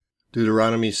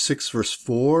Deuteronomy 6 verse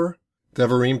 4,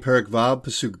 Devarim Perek Vav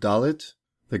Pasuk Dalet,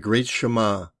 the Great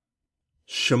Shema.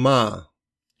 Shema,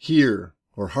 hear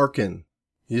or hearken.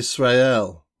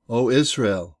 Yisrael, O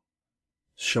Israel.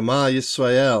 Shema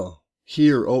Yisrael,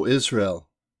 hear, O Israel.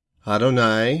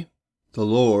 Adonai, the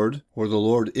Lord, or the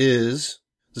Lord is.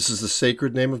 This is the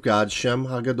sacred name of God, Shem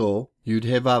HaGadol, Yud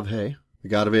He Vav He, the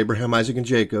God of Abraham, Isaac, and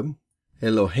Jacob.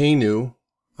 Eloheinu,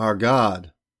 our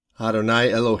God. Adonai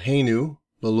Eloheinu,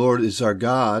 the Lord is our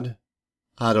God.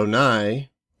 Adonai,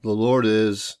 the Lord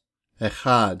is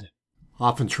Echad.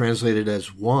 Often translated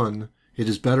as one, it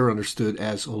is better understood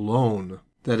as alone,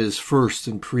 that is first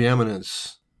in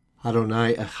preeminence.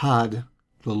 Adonai Echad,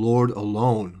 the Lord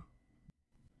alone.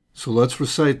 So let's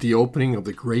recite the opening of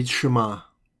the Great Shema.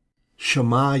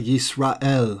 Shema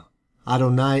Yisrael,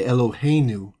 Adonai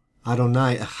Eloheinu,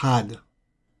 Adonai Echad.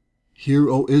 Hear,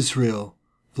 O Israel,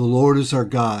 the Lord is our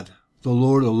God, the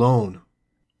Lord alone.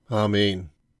 Amen.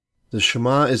 The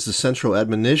Shema is the central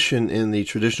admonition in the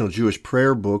traditional Jewish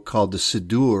prayer book called the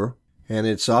Siddur, and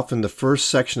it's often the first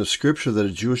section of Scripture that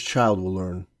a Jewish child will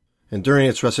learn. And during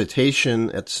its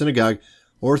recitation at the synagogue,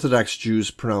 Orthodox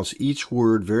Jews pronounce each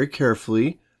word very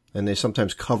carefully, and they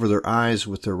sometimes cover their eyes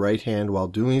with their right hand while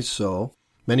doing so.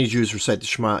 Many Jews recite the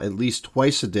Shema at least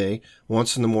twice a day,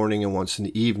 once in the morning and once in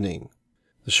the evening.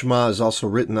 The Shema is also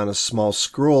written on a small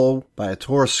scroll by a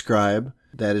Torah scribe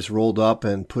that is rolled up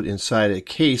and put inside a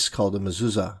case called a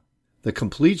mezuzah. The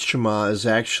complete Shema is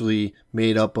actually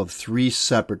made up of 3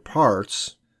 separate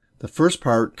parts. The first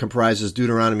part comprises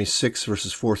Deuteronomy 6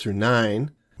 verses 4 through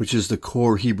 9, which is the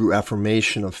core Hebrew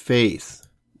affirmation of faith.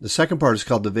 The second part is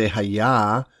called the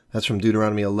Vehayah. That's from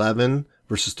Deuteronomy 11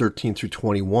 verses 13 through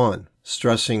 21,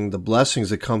 stressing the blessings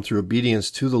that come through obedience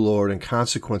to the Lord and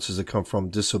consequences that come from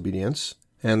disobedience.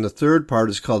 And the third part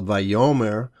is called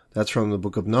Vayomer. That's from the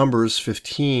book of Numbers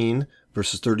 15,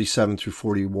 verses 37 through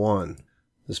 41.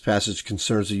 This passage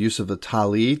concerns the use of the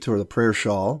talit, or the prayer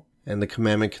shawl, and the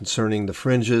commandment concerning the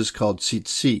fringes called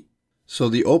tzitzit. So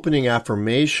the opening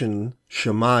affirmation,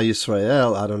 Shema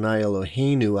Yisrael, Adonai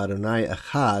Eloheinu, Adonai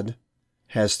Echad,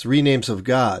 has 3 names of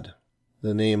God.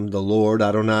 The name the Lord,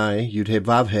 Adonai, Yud He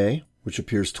Vav He, which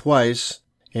appears twice,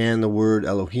 and the word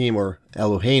Elohim, or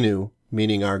Eloheinu,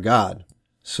 meaning our God.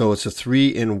 So it's a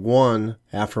 3-in-1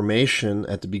 affirmation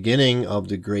at the beginning of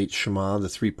the Great Shema, the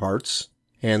 3 parts.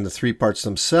 And the 3 parts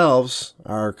themselves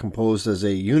are composed as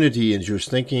a unity in Jewish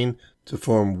thinking to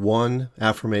form one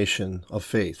affirmation of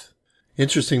faith.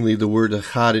 Interestingly, the word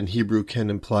echad in Hebrew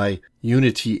can imply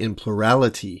unity in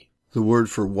plurality. The word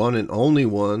for one and only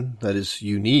one, that is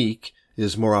unique,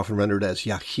 is more often rendered as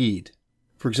yachid.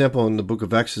 For example, in the book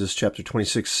of Exodus, chapter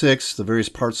 26:6, the various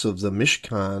parts of the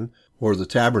Mishkan, or the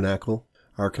tabernacle,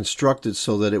 are constructed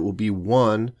so that it will be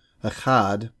one,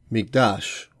 echad,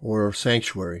 mikdash, or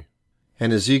sanctuary.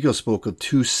 And Ezekiel spoke of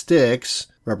 2 sticks,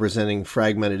 representing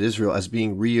fragmented Israel, as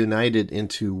being reunited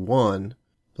into one.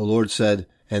 The Lord said,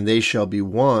 and they shall be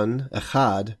one,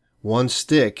 echad, one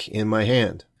stick in my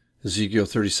hand. Ezekiel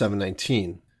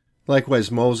 37:19.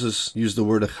 Likewise, Moses used the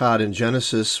word echad in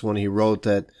Genesis when he wrote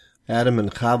that Adam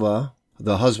and Chava,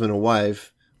 the husband and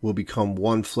wife, will become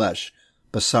one flesh,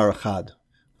 basar echad.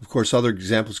 Of course, other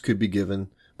examples could be given,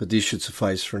 but these should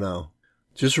suffice for now.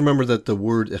 Just remember that the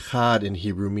word echad in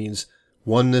Hebrew means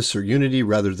oneness or unity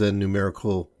rather than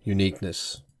numerical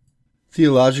uniqueness.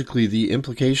 Theologically, the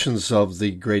implications of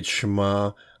the Great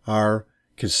Shema are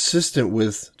consistent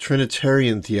with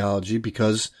Trinitarian theology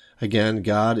because, again,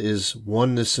 God is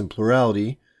oneness and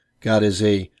plurality. God is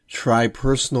a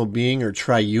tri-personal being or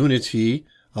triunity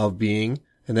of being,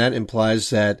 and that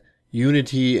implies that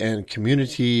unity and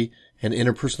community and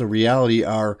interpersonal reality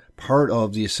are part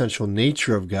of the essential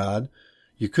nature of God.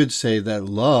 You could say that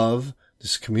love,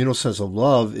 this communal sense of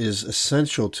love, is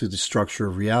essential to the structure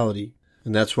of reality.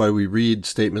 And that's why we read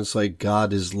statements like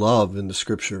God is love in the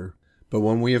Scripture. But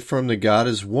when we affirm that God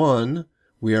is one,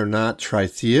 we are not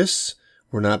tritheists.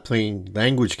 We're not playing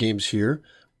language games here.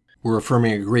 We're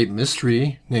affirming a great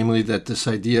mystery, namely that this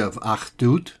idea of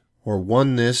achdut, or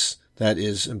oneness, that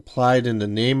is implied in the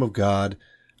name of God,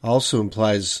 also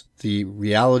implies the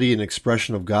reality and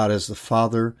expression of God as the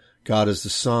Father, God as the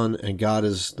Son, and God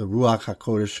as the Ruach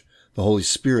HaKodesh, the Holy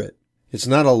Spirit. It's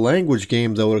not a language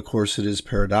game, though, of course, it is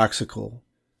paradoxical.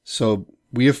 So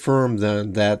we affirm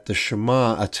then that the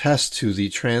Shema attests to the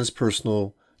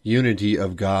transpersonal unity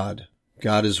of God.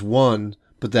 God is one,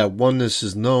 but that oneness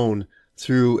is known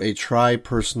through a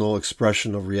tri-personal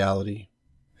expression of reality.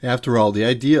 After all, the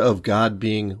idea of God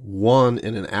being one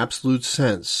in an absolute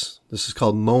sense, this is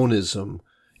called monism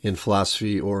in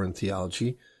philosophy or in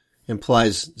theology,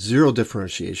 implies zero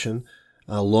differentiation,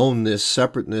 aloneness,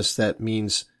 separateness that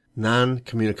means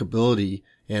non-communicability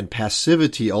and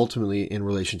passivity ultimately in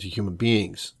relation to human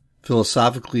beings.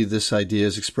 Philosophically, this idea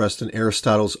is expressed in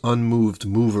Aristotle's unmoved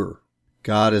mover.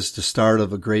 God is the start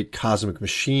of a great cosmic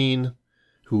machine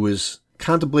who is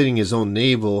contemplating his own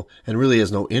navel and really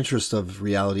has no interest of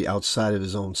reality outside of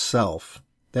his own self.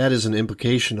 That is an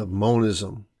implication of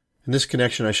monism. In this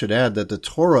connection, I should add that the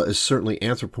Torah is certainly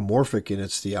anthropomorphic in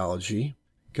its theology.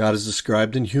 God is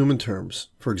described in human terms,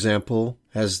 for example,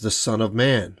 as the Son of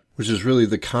Man, which is really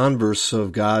the converse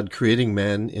of God creating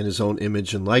man in his own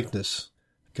image and likeness.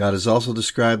 God is also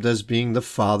described as being the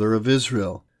Father of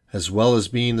Israel, as well as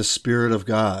being the Spirit of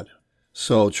God.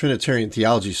 So Trinitarian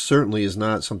theology certainly is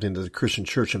not something that the Christian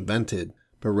church invented,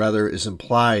 but rather is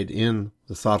implied in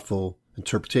the thoughtful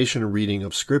interpretation and reading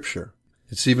of Scripture.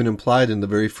 It's even implied in the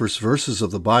very first verses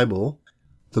of the Bible.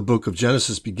 The book of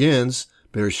Genesis begins,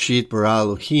 Bereshit bara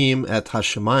Elohim et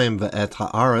hashamayim ve'et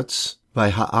ha'aretz,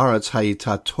 v'ha'aretz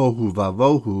hayita tohu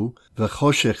vavohu,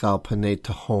 v'choshech al panei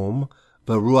tahom,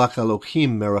 v'ruach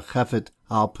Elohim merachefet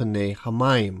al panei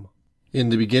hamayim. In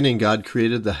the beginning God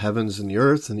created the heavens and the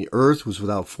earth was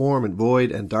without form and void,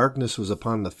 and darkness was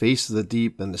upon the face of the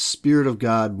deep, and the Spirit of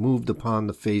God moved upon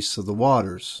the face of the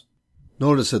waters.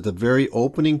 Notice that the very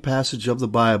opening passage of the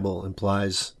Bible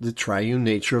implies the triune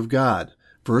nature of God.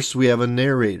 First we have a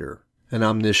narrator, an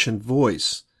omniscient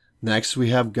voice. Next we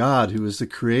have God, who is the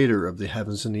creator of the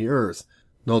heavens and the earth.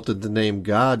 Note that the name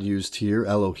God used here,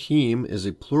 Elohim, is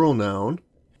a plural noun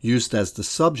used as the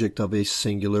subject of a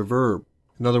singular verb.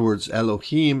 In other words,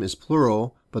 Elohim is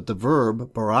plural, but the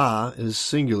verb, bara, is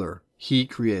singular. He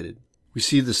created. We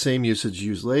see the same usage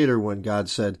used later when God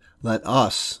said, "Let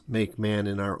us make man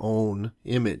in our own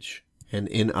image and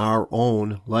in our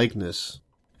own likeness."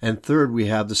 And third, we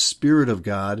have the Spirit of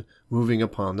God moving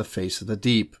upon the face of the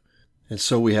deep. And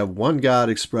so we have one God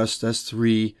expressed as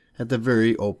three at the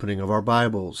very opening of our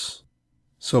Bibles.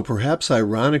 So perhaps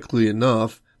ironically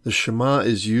enough, the Shema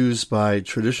is used by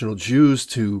traditional Jews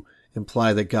to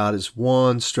imply that God is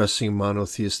one, stressing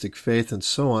monotheistic faith and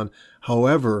so on.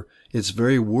 However, its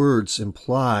very words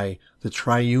imply the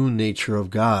triune nature of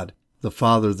God, the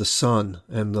Father, the Son,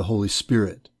 and the Holy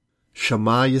Spirit.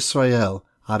 Shema Yisrael,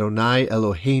 Adonai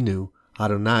Eloheinu,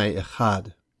 Adonai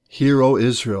Echad. Hear, O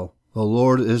Israel, the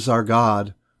Lord is our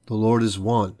God, the Lord is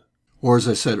one. Or as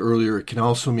I said earlier, it can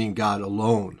also mean God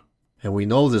alone. And we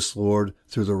know this Lord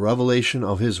through the revelation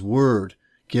of His Word,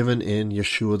 given in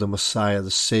Yeshua the Messiah,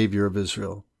 the Savior of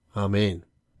Israel. Amen.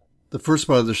 The first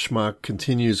part of the Shema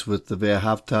continues with the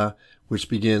Ve'ahavta, which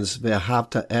begins,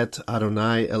 Ve'ahavta et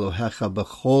Adonai Elohecha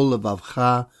b'chol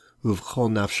levavcha,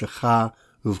 uv'chol nafshecha,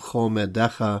 uv'chol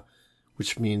medecha,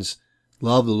 which means,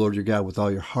 love the Lord your God with all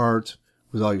your heart,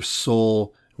 with all your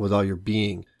soul, and with all your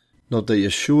being. Note that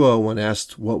Yeshua, when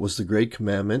asked what was the great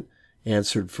commandment,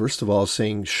 answered first of all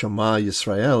saying Shema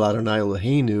Yisrael Adonai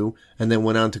Eloheinu, and then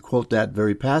went on to quote that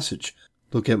very passage.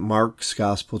 Look at Mark's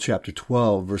Gospel chapter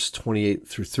 12 verse 28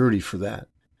 through 30 for that.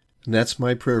 And that's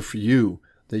my prayer for you,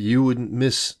 that you wouldn't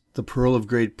miss the pearl of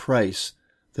great price,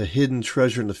 the hidden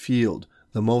treasure in the field,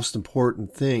 the most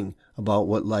important thing about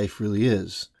what life really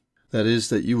is. That is,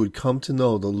 that you would come to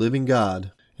know the living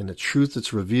God and the truth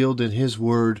that's revealed in His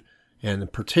Word,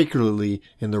 and particularly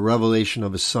in the revelation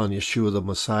of His Son, Yeshua the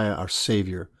Messiah, our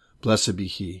Savior. Blessed be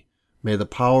He. May the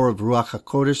power of Ruach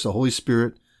HaKodesh, the Holy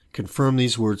Spirit, confirm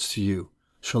these words to you.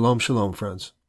 Shalom, shalom, friends.